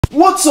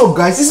What's up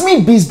guys, it's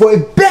me Beast Boy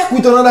back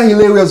with another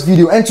hilarious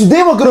video, and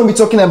today we're going to be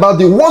talking about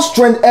the worst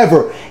trend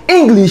ever,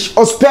 English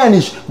or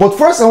Spanish. But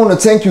first I want to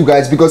thank you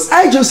guys because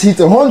I just hit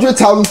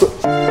 100,000.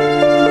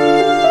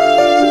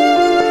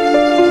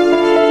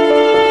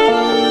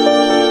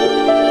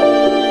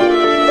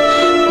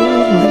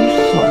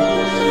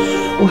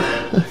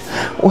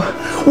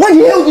 Why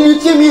the hell did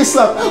you give me a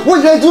slap?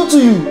 What did I do to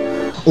you?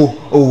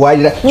 Oh, why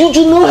did I? You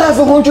do not have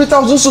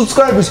 100,000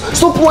 subscribers.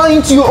 Stop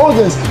lying to your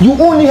audience. You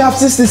only have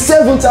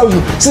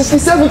 67,000.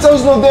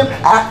 67,000 of them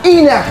are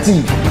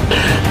inactive.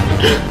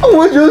 I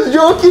was just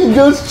joking,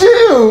 just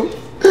chill.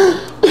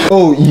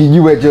 Oh,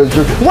 you were just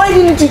joking. Why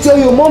didn't you tell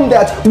your mom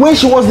that when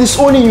she was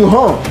disowning you,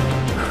 huh?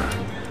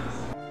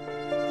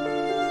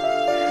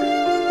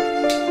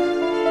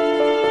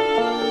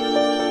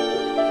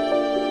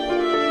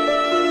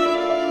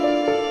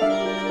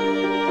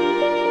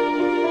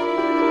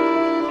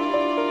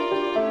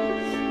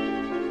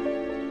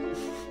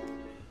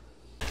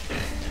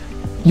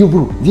 Yo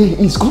bro, there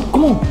he is.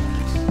 Come on.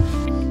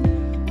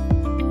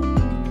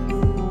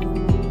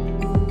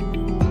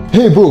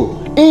 Hey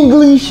bro,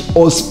 English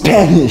or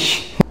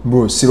Spanish?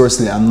 Bro,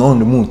 seriously, I'm not on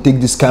the mood.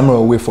 Take this camera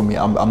away from me.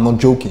 I'm not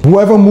joking.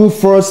 Whoever moves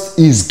first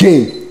is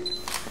gay.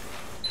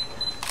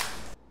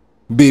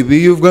 Baby,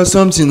 you've got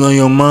something on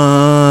your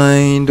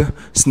mind.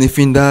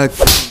 Sniffing that.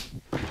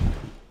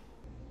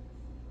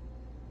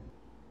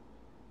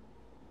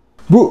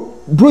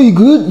 Bro, you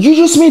good? You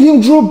just made him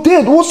drop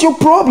dead. What's your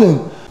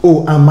problem?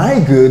 Oh, am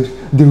I good?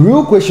 The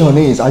real question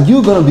is, are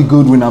you gonna be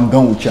good when I'm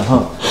done with you,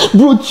 huh?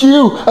 Bro,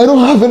 chill. I don't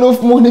have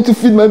enough money to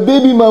feed my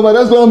baby mama.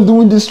 That's why I'm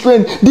doing this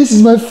trend. This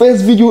is my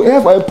first video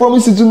ever. I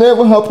promise it will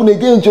never happen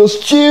again.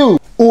 Just chill.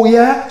 Oh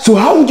yeah? So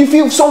how would you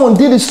feel if someone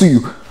did this to you?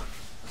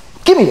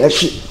 Give me that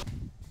shit.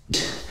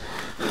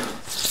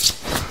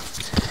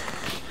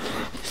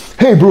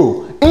 Hey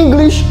bro,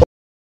 English.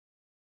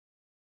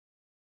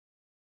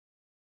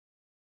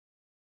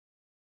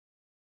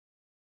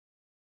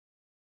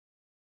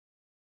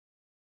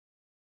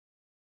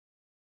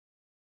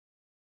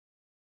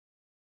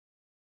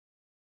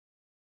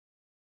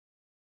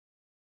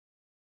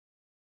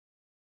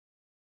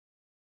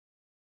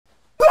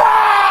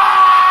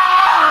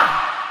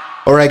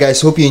 Alright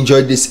guys, hope you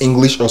enjoyed this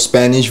English or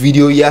Spanish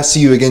video. Yeah, see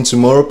you again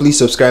tomorrow. Please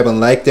subscribe and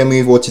like. Tell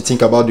me what you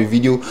think about the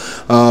video.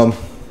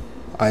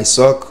 I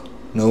suck.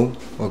 No?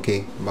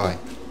 Okay, bye.